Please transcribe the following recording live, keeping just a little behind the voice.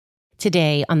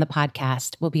Today on the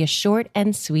podcast will be a short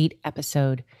and sweet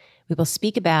episode. We will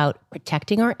speak about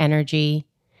protecting our energy,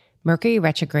 Mercury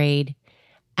retrograde,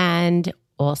 and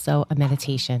also a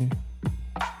meditation.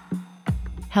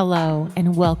 Hello,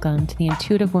 and welcome to the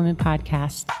Intuitive Women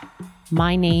Podcast.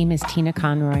 My name is Tina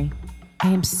Conroy. I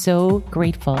am so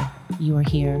grateful you are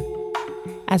here.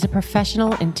 As a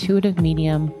professional intuitive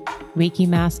medium, Reiki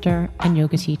master, and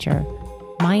yoga teacher,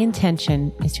 my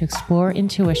intention is to explore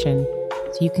intuition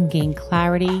so you can gain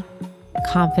clarity,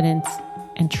 confidence,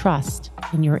 and trust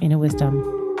in your inner wisdom.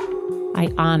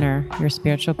 I honor your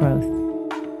spiritual growth.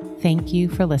 Thank you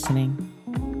for listening.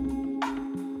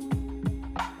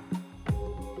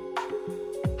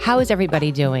 How is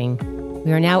everybody doing?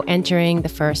 We are now entering the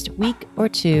first week or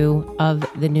two of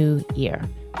the new year.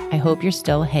 I hope you're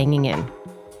still hanging in.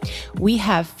 We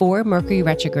have 4 Mercury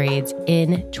retrogrades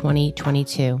in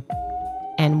 2022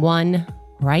 and one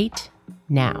right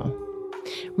now.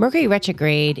 Mercury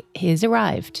retrograde has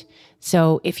arrived.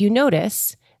 So if you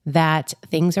notice that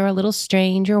things are a little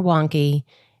strange or wonky,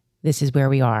 this is where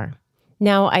we are.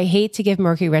 Now, I hate to give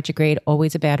Mercury retrograde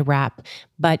always a bad rap,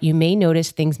 but you may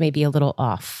notice things may be a little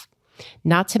off.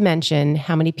 Not to mention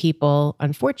how many people,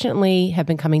 unfortunately, have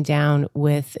been coming down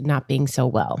with not being so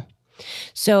well.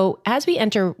 So as we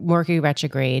enter Mercury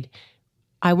retrograde,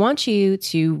 I want you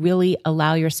to really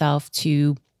allow yourself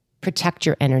to protect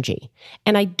your energy.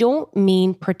 And I don't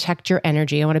mean protect your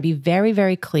energy. I want to be very,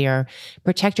 very clear.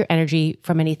 Protect your energy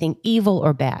from anything evil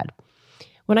or bad.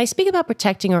 When I speak about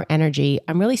protecting our energy,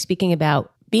 I'm really speaking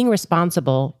about being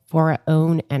responsible for our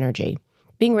own energy,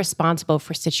 being responsible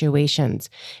for situations,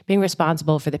 being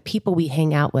responsible for the people we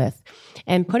hang out with,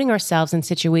 and putting ourselves in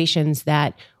situations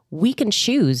that we can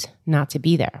choose not to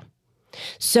be there.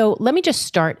 So let me just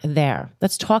start there.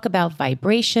 Let's talk about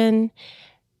vibration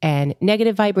and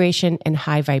negative vibration and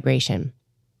high vibration.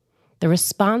 The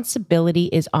responsibility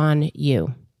is on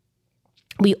you.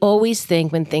 We always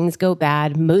think when things go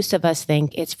bad, most of us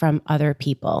think it's from other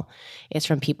people. It's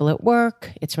from people at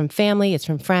work, it's from family, it's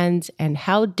from friends, and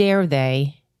how dare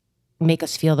they make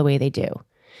us feel the way they do.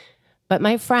 But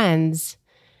my friends,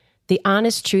 the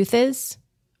honest truth is,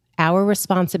 our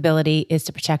responsibility is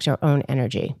to protect our own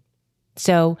energy.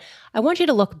 So I want you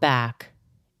to look back.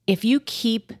 If you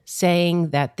keep saying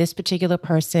that this particular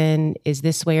person is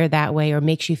this way or that way, or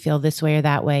makes you feel this way or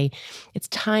that way, it's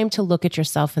time to look at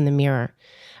yourself in the mirror.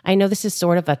 I know this is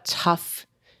sort of a tough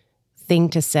thing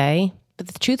to say, but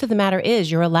the truth of the matter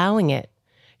is you're allowing it.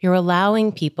 You're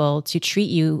allowing people to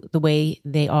treat you the way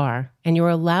they are, and you're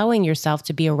allowing yourself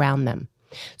to be around them.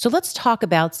 So let's talk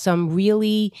about some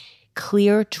really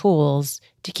clear tools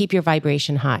to keep your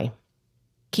vibration high,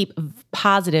 keep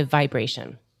positive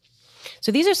vibration.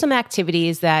 So these are some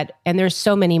activities that, and there's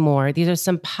so many more, these are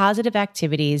some positive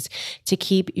activities to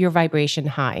keep your vibration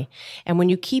high. And when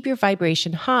you keep your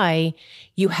vibration high,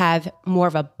 you have more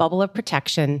of a bubble of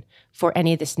protection for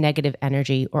any of this negative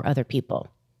energy or other people.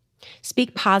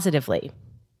 Speak positively.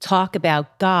 Talk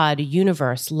about God,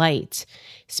 universe, light,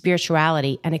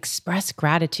 spirituality, and express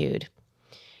gratitude.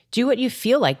 Do what you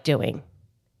feel like doing.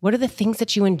 What are the things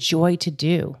that you enjoy to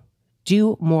do?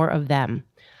 Do more of them.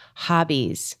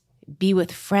 Hobbies. Be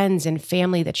with friends and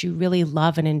family that you really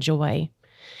love and enjoy.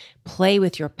 Play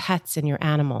with your pets and your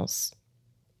animals.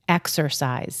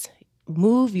 Exercise.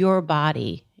 Move your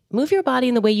body. Move your body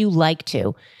in the way you like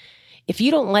to. If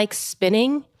you don't like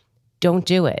spinning, don't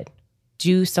do it.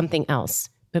 Do something else.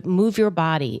 But move your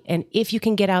body. And if you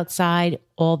can get outside,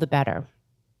 all the better.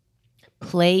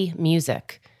 Play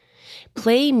music.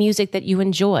 Play music that you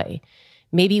enjoy.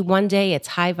 Maybe one day it's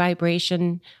high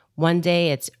vibration. One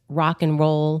day it's rock and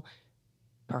roll,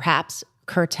 perhaps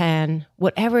kirtan,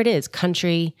 whatever it is,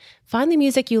 country. Find the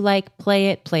music you like, play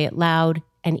it loud,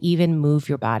 and even move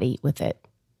your body with it.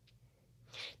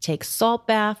 Take salt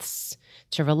baths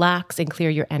to relax and clear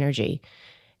your energy.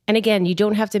 And again, you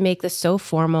don't have to make this so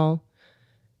formal.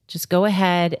 Just go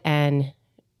ahead and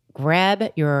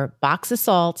grab your box of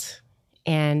salt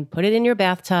and put it in your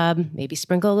bathtub, maybe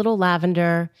sprinkle a little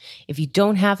lavender. If you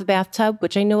don't have a bathtub,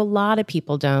 which I know a lot of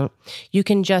people don't, you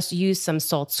can just use some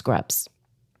salt scrubs.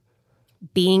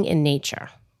 Being in nature.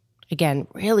 Again,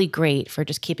 really great for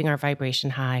just keeping our vibration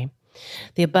high.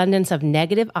 The abundance of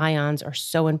negative ions are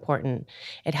so important.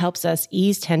 It helps us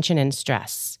ease tension and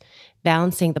stress,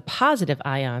 balancing the positive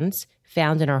ions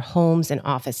found in our homes and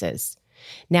offices.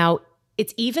 Now,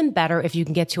 it's even better if you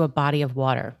can get to a body of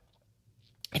water.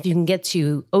 If you can get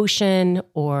to ocean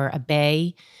or a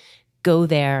bay, go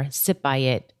there, sit by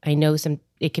it. I know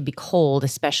it can be cold,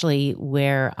 especially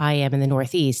where I am in the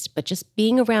Northeast, but just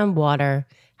being around water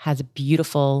has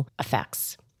beautiful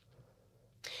effects.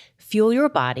 Fuel your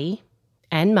body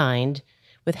and mind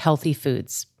with healthy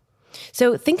foods.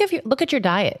 So look at your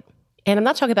diet. And I'm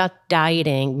not talking about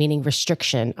dieting, meaning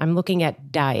restriction. I'm looking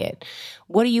at diet.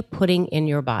 What are you putting in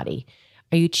your body?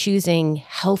 Are you choosing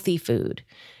healthy food,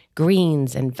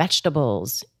 greens and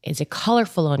vegetables? Is it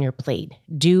colorful on your plate?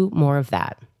 Do more of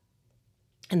that.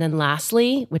 And then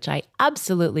lastly, which I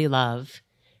absolutely love,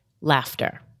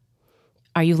 laughter.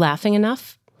 Are you laughing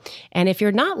enough? And if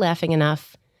you're not laughing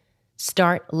enough,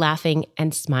 start laughing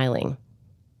and smiling.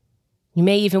 You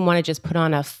may even want to just put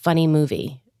on a funny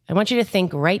movie. I want you to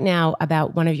think right now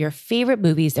about one of your favorite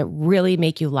movies that really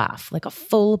make you laugh, like a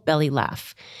full belly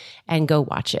laugh, and go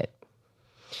watch it.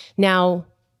 Now,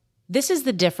 this is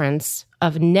the difference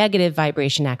of negative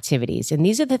vibration activities, and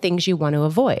these are the things you want to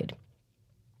avoid.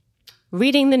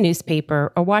 Reading the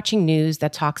newspaper or watching news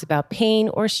that talks about pain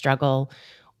or struggle,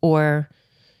 or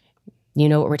you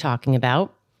know what we're talking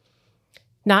about.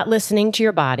 Not listening to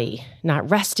your body,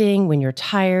 not resting when you're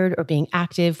tired or being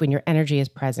active when your energy is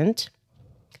present.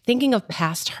 Thinking of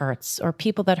past hurts or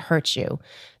people that hurt you,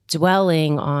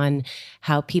 dwelling on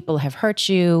how people have hurt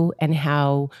you and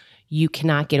how you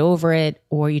cannot get over it,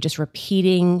 or you're just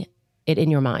repeating it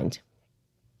in your mind.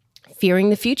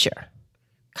 Fearing the future,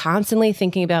 constantly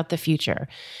thinking about the future,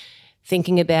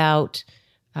 thinking about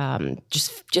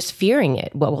just fearing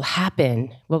it. What will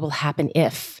happen? What will happen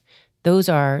if? Those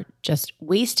are just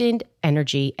wasted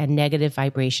energy and negative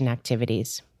vibration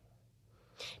activities.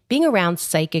 Being around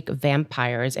psychic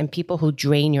vampires and people who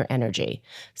drain your energy.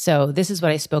 So this is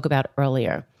what I spoke about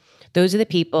earlier. Those are the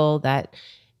people that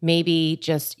maybe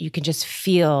you can just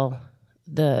feel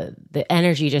the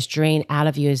energy just drain out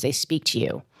of you as they speak to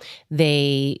you.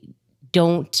 They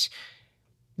don't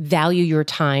value your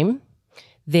time.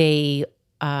 They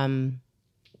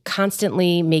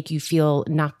constantly make you feel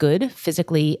not good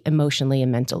physically, emotionally,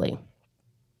 and mentally.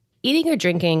 Eating or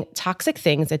drinking toxic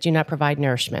things that do not provide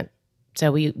nourishment.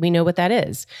 So we know what that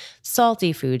is.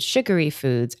 Salty foods, sugary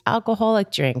foods, alcoholic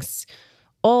drinks,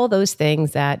 all those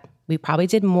things that we probably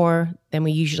did more than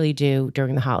we usually do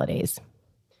during the holidays.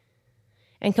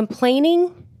 And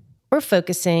complaining or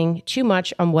focusing too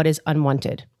much on what is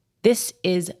unwanted. This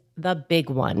is the big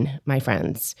one, my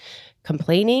friends.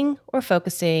 Complaining or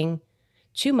focusing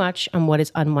too much on what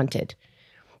is unwanted.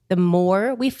 The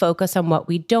more we focus on what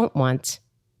we don't want,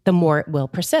 the more it will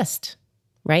persist,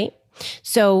 right?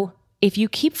 So if you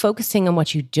keep focusing on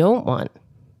what you don't want,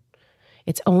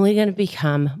 it's only going to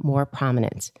become more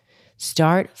prominent.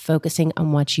 Start focusing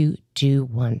on what you do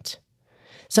want.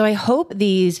 So I hope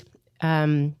these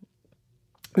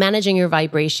managing your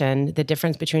vibration, the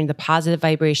difference between the positive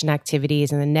vibration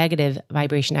activities and the negative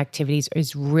vibration activities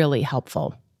is really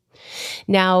helpful.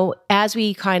 Now, as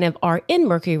we kind of are in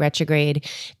Mercury retrograde,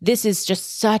 this is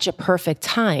just such a perfect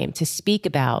time to speak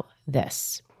about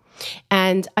this.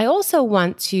 And I also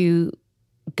want to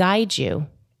guide you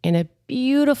in a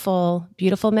beautiful,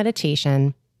 beautiful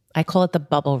meditation. I call it the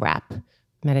bubble wrap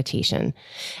meditation.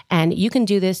 And you can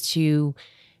do this to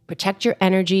protect your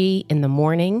energy in the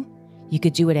morning. You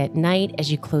could do it at night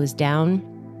as you close down.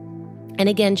 And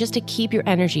again, just to keep your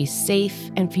energy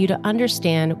safe and for you to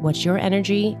understand what's your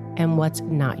energy and what's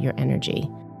not your energy.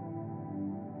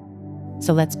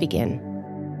 So let's begin.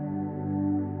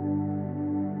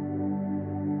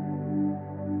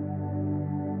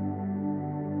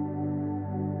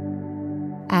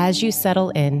 As you settle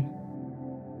in,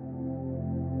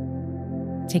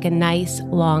 take a nice,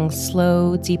 long,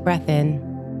 slow, deep breath in,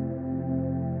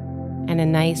 and a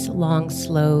nice, long,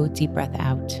 slow, deep breath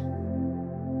out.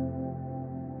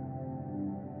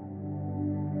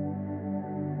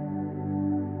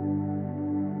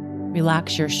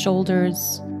 Relax your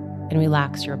shoulders and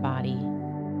relax your body.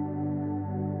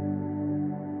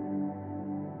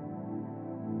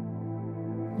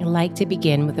 I'd like to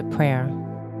begin with a prayer.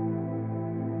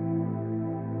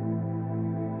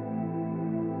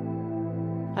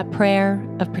 A prayer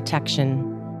of protection.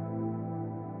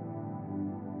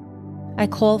 I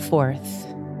call forth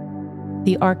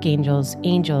the archangels,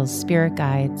 angels, spirit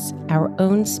guides, our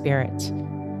own spirit,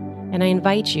 and I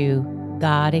invite you,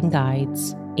 God and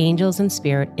guides, angels and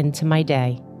spirit, into my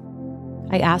day.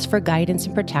 I ask for guidance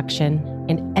and protection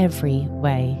in every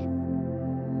way.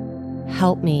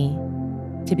 Help me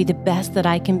to be the best that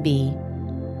I can be,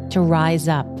 to rise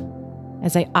up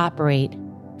as I operate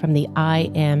from the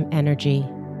I am energy.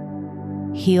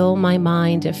 Heal my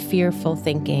mind of fearful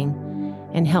thinking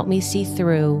and help me see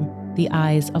through the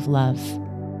eyes of love.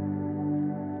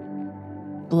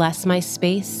 Bless my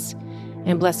space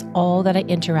and bless all that I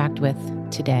interact with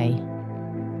today.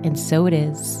 And so it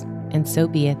is, and so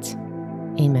be it.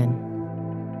 Amen.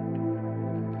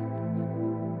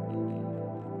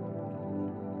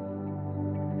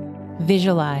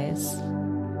 Visualize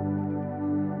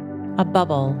a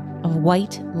bubble of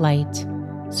white light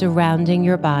surrounding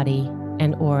your body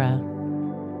and aura.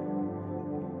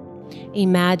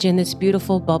 Imagine this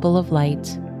beautiful bubble of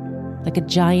light like a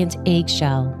giant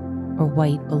eggshell or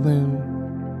white balloon.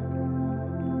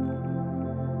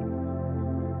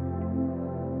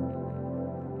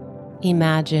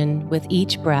 Imagine with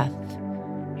each breath,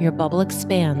 your bubble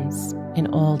expands in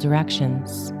all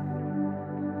directions.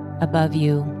 Above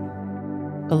you,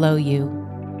 below you,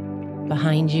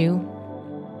 behind you,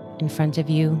 in front of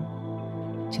you,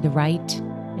 to the right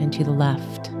and to the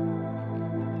left.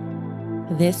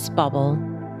 This bubble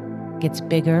gets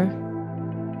bigger,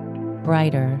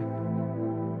 brighter,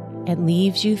 and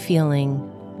leaves you feeling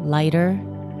lighter,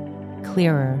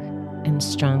 clearer, and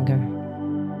stronger.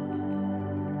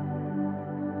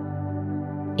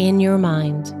 In your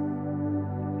mind,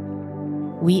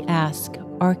 we ask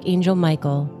Archangel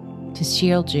Michael to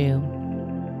shield you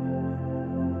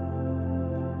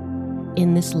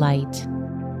in this light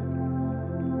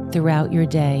throughout your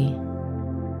day,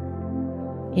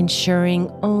 ensuring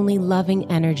only loving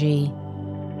energy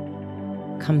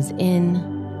comes in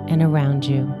and around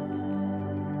you.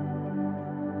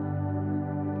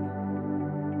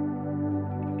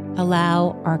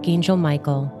 Allow Archangel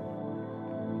Michael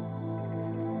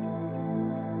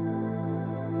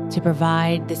to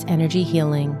provide this energy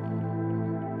healing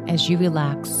as you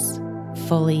relax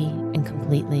fully and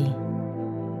completely.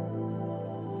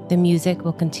 The music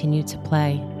will continue to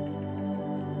play.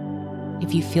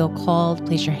 If you feel called,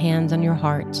 place your hands on your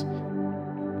heart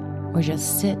or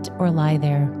just sit or lie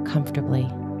there comfortably.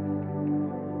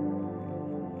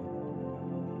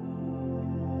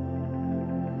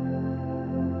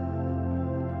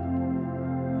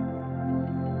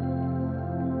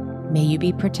 May you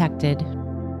be protected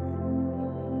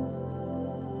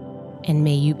and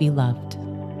may you be loved.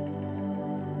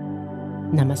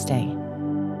 Namaste.